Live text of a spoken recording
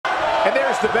And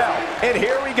there's the bell. And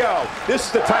here we go. This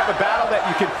is the type of battle that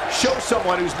you can show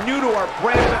someone who's new to our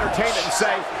brand of entertainment and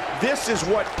say, this is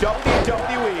what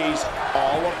WWE's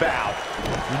all about.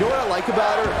 You know what I like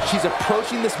about her? She's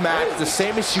approaching this match the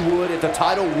same as she would if the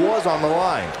title was on the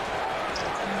line.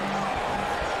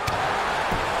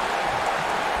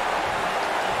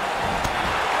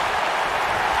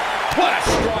 What a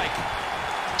strike!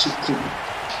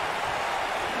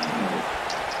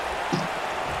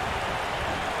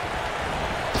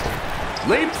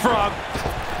 Leapfrog.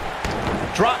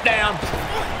 Drop down.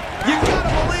 You gotta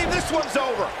believe this one's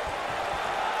over.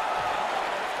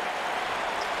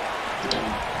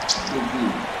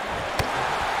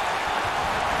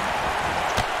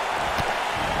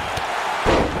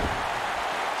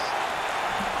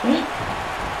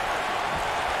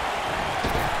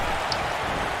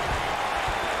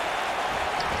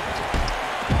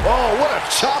 Oh, what a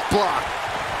chop block.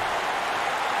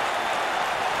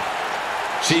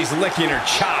 She's licking her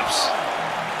chops.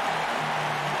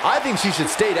 I think she should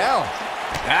stay down.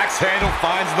 Axe handle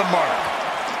finds the mark.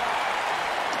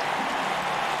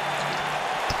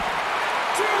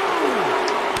 2.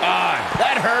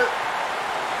 That hurt.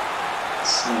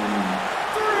 3.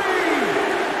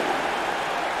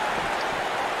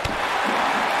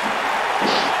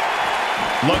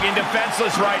 Looking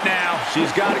defenseless right now.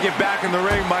 She's got to get back in the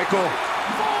ring, Michael. 4.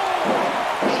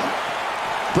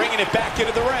 Bringing it back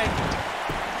into the ring.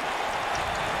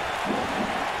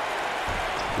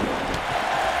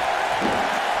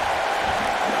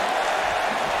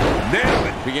 Nailed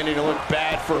it. Beginning to look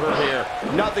bad for her here.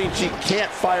 Nothing she can't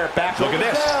fire back. Look at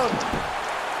this. Down.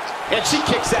 And she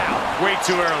kicks out. Way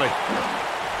too early.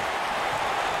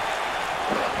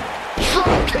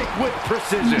 Drop kick with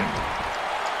precision.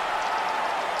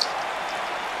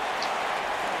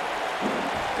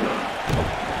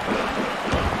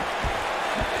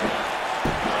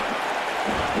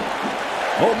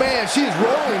 Oh man, she's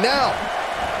rolling now.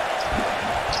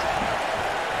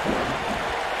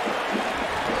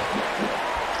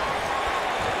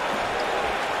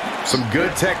 Some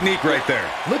good technique right there.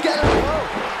 Look at her go.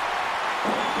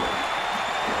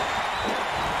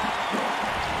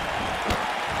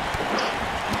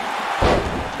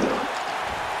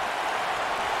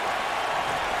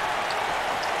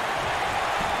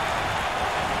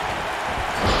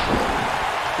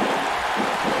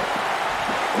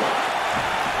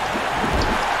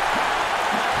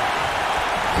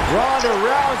 Ronda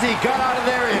Rousey got out of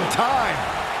there in time.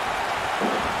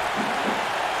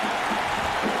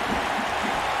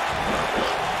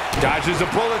 Dodges a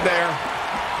bullet there.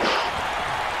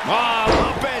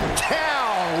 Oh, up and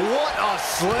down. What a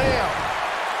slam.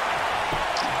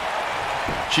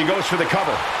 She goes for the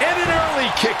cover. And an early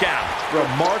kick out.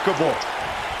 Remarkable.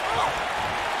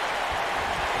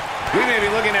 We may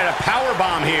be looking at a power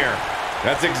bomb here.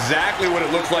 That's exactly what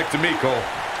it looks like to me, Cole.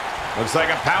 Looks like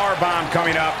a power bomb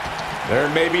coming up. There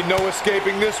may be no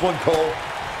escaping this one, Cole.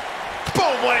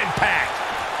 Boom, what impact.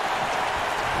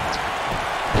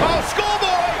 Oh,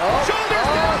 schoolboy! Shoulders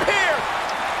down here!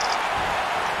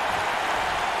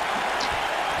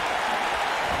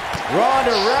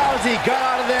 Ronda Rousey got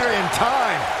out of there in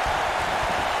time.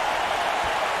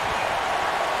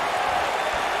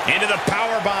 Into the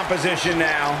powerbomb position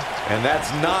now. And that's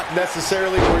not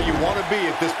necessarily where you want to be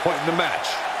at this point in the match.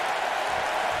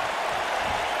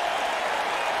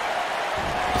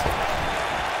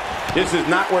 This is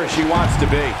not where she wants to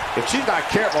be. If she's not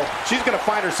careful, she's going to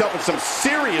find herself in some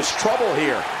serious trouble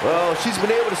here. Well, she's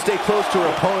been able to stay close to her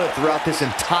opponent throughout this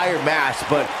entire match,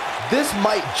 but this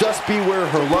might just be where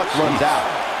her luck runs out.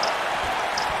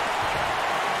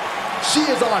 She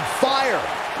is on fire.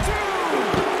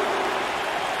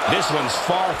 This one's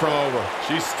far from over.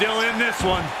 She's still in this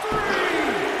one. 3.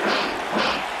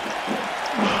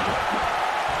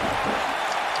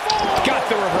 Got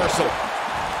the reversal.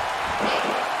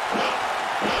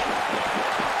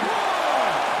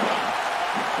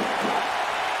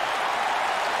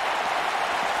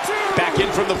 Back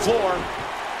in from the floor.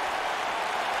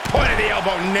 Point of the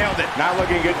elbow, nailed it. Not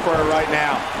looking good for her right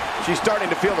now. She's starting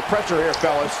to feel the pressure here,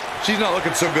 fellas. She's not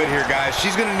looking so good here, guys.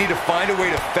 She's going to need to find a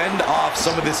way to fend off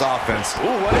some of this offense.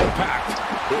 Ooh, what impact.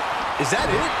 Is that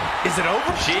it? Is it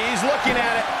over? She's looking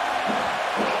at it.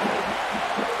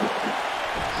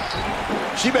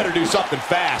 She better do something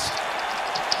fast.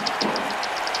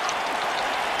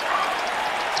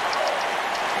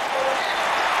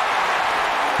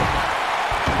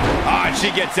 And she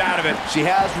gets out of it. She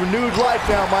has renewed life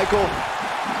now, Michael.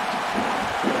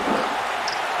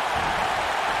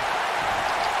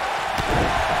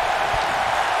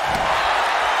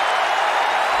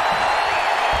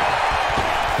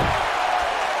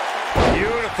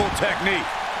 Beautiful technique.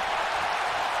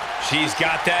 She's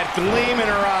got that gleam in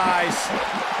her eyes.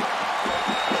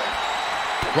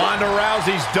 Ronda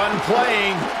Rousey's done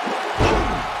playing.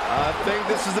 I think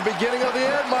this is the beginning of the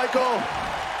end, Michael.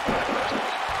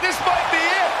 This might be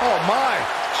it. Oh, my.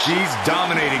 She's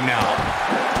dominating now.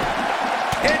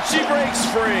 And she breaks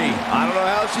free. I don't know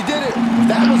how she did it, but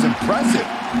that was impressive.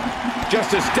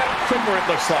 Just a step quicker, it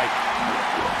looks like.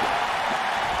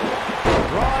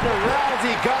 Ronda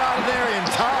Rousey got out of there in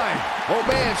time. Oh,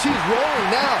 man, she's rolling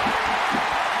now.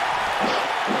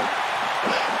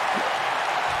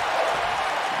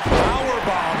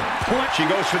 Powerbomb. She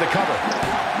goes for the cover.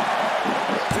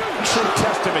 True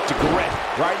testament to grit.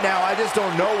 Right now, I just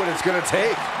don't know what it's going to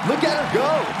take. Look at her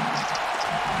go.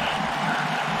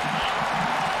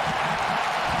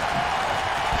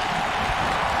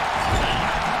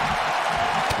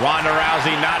 Ronda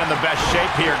Rousey not in the best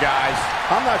shape here, guys.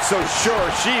 I'm not so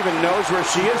sure she even knows where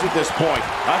she is at this point.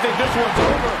 I think this one's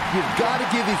over. You've got to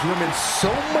give these women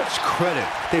so much credit.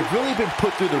 They've really been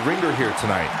put through the ringer here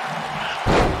tonight.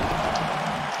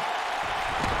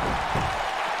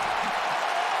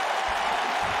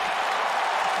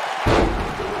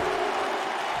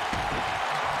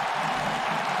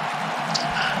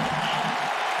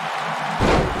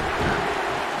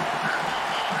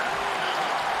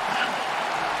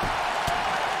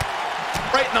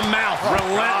 Right in the mouth,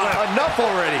 relentless. Enough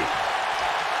already.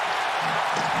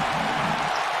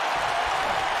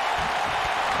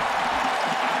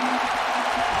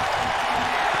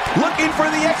 Looking for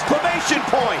the exclamation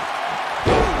point.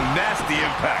 Ooh, nasty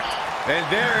impact. And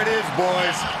there it is,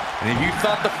 boys. And if you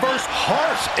thought the first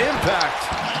harsh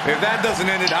impact, if that doesn't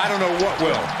end it, I don't know what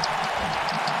will.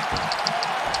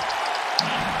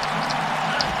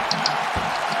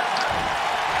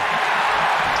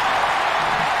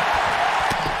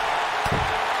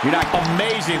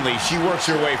 Amazingly, she works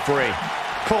her way free.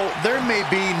 Cole, there may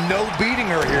be no beating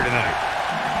her here tonight.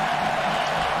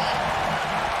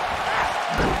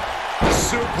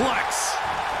 Suplex.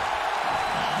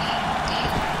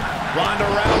 Ronda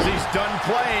Rousey's done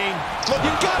playing. Look,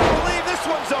 you gotta believe this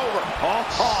one's over. Oh,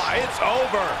 it's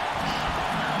over.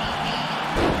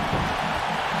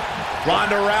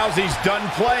 Ronda Rousey's done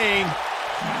playing.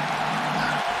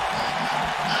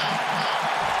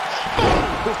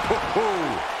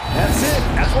 That's it.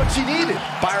 That's what she needed.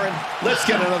 Byron, let's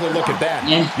get another look at that.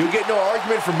 You get no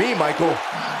argument from me, Michael.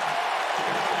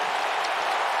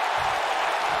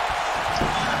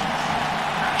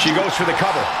 She goes for the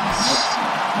cover.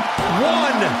 1,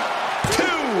 2,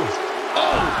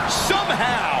 oh,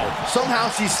 somehow.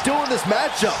 Somehow she's still in this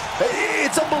matchup.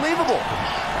 It's unbelievable.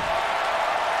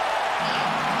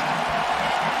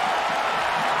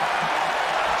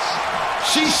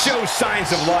 She shows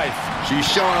signs of life. She's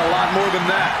showing a lot more than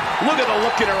that. Look at the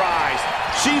look in her eyes.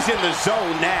 She's in the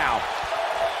zone now.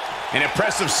 An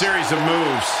impressive series of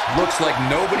moves. Looks like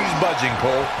nobody's budging,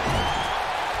 Cole.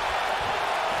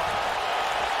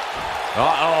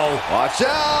 Uh-oh. Watch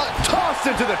out. Tossed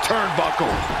into the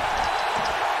turnbuckle.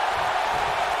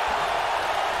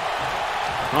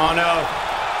 Oh, no.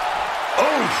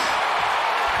 Oof.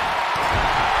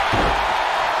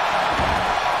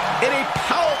 And a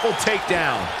powerful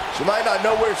takedown. She might not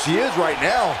know where she is right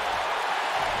now.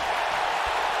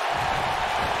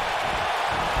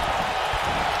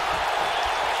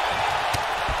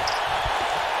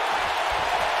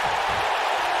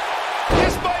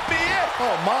 This might be it.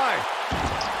 Oh, my.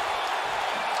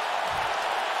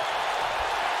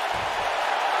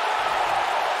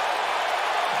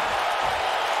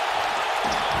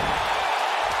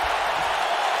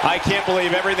 I can't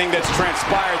believe everything that's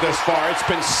transpired thus far. It's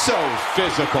been so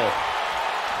physical.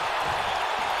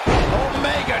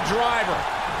 Omega driver.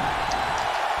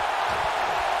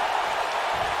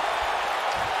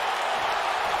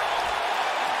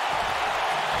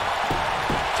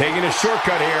 Taking a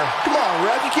shortcut here. Come on,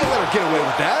 Rev. You can't let her get away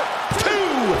with that. 2.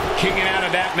 Kicking out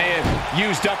of that may have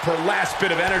used up her last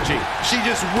bit of energy. She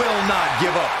just will not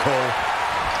give up, Cole.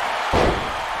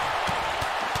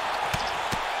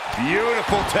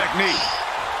 Beautiful technique.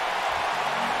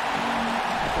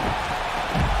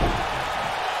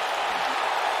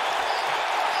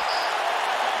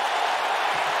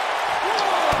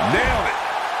 Nailed it.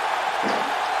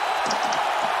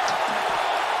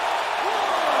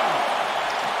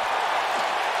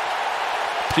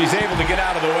 She's able to get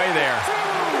out of the way there.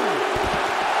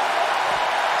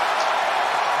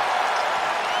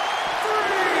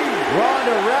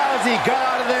 Ronda Rousey got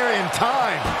out of there in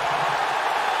time.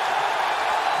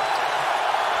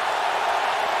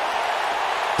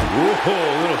 Ooh,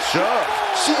 a little shove.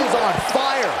 She is on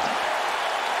fire.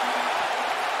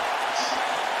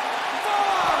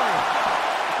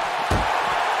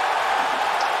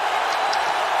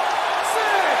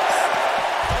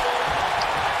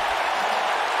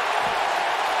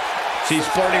 She's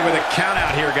flirting with a count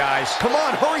out here, guys. Come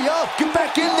on, hurry up. Get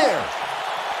back in there.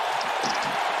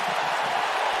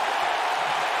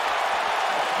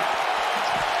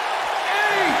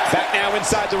 Back now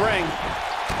inside the ring.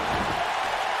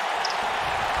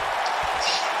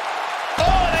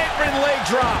 Oh, an apron leg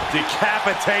drop.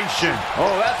 Decapitation.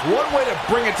 Oh, that's one way to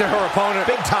bring it to her opponent.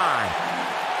 Big time.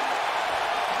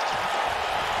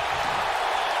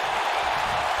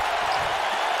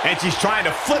 And she's trying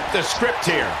to flip the script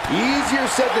here. Easier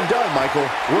said than done, Michael.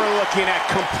 We're looking at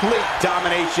complete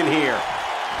domination here.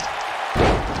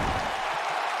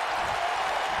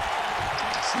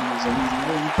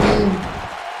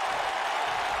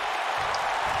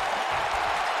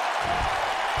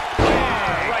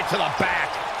 Right to the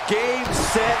back. Game,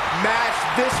 set, match.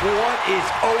 This one is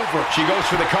over. She goes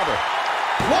for the cover.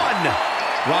 One.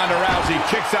 Ronda Rousey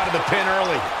kicks out of the pin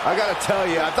early. I gotta tell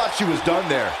you, I thought she was done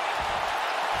there.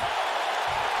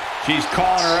 She's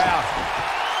calling her out.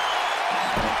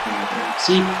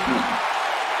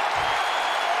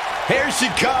 Here she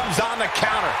comes on the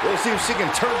counter. We'll see if she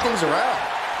can turn things around.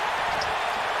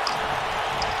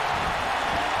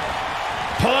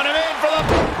 Pulling him in for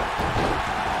the...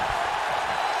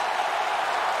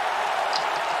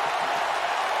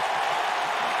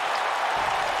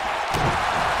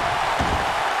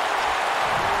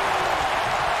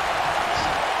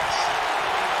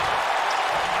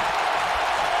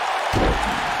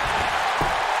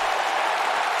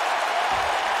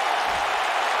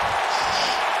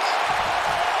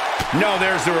 No,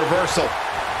 there's the reversal.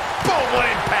 Boom, what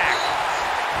impact.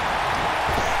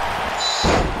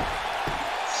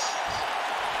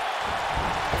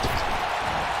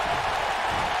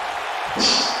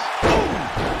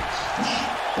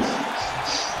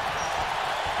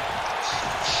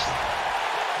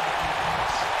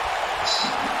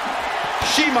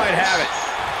 She might have it.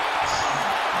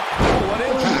 Oh, what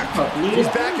impact. He's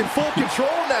back in full control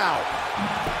now.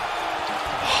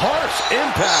 Harsh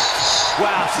impact.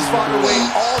 Wow, she's found her way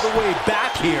all the way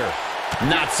back here.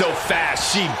 Not so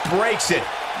fast. She breaks it.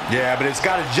 Yeah, but it's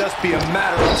got to just be a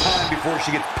matter of time before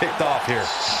she gets picked off here.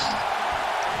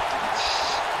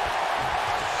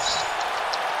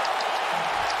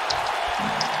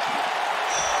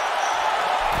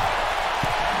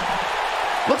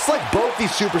 Looks like both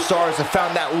these superstars have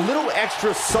found that little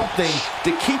extra something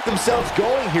to keep themselves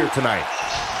going here tonight.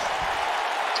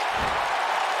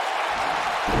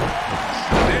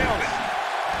 Nailed it.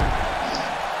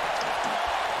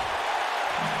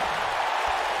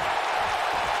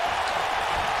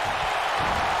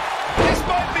 This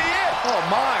might be it. Oh,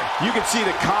 my. You can see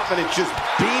the confidence just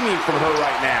beaming from her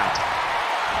right now.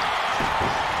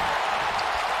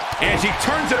 And she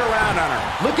turns it around on her.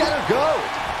 Look at her go.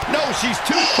 No, she's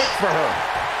too quick for her.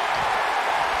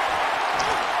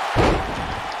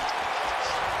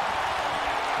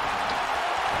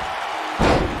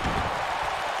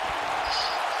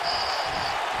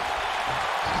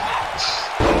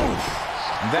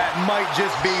 That might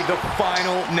just be the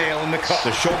final nail in the cup.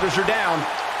 The shoulders are down.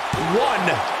 1,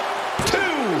 2,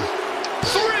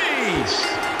 3.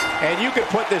 And you could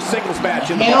put this singles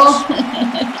match in the books.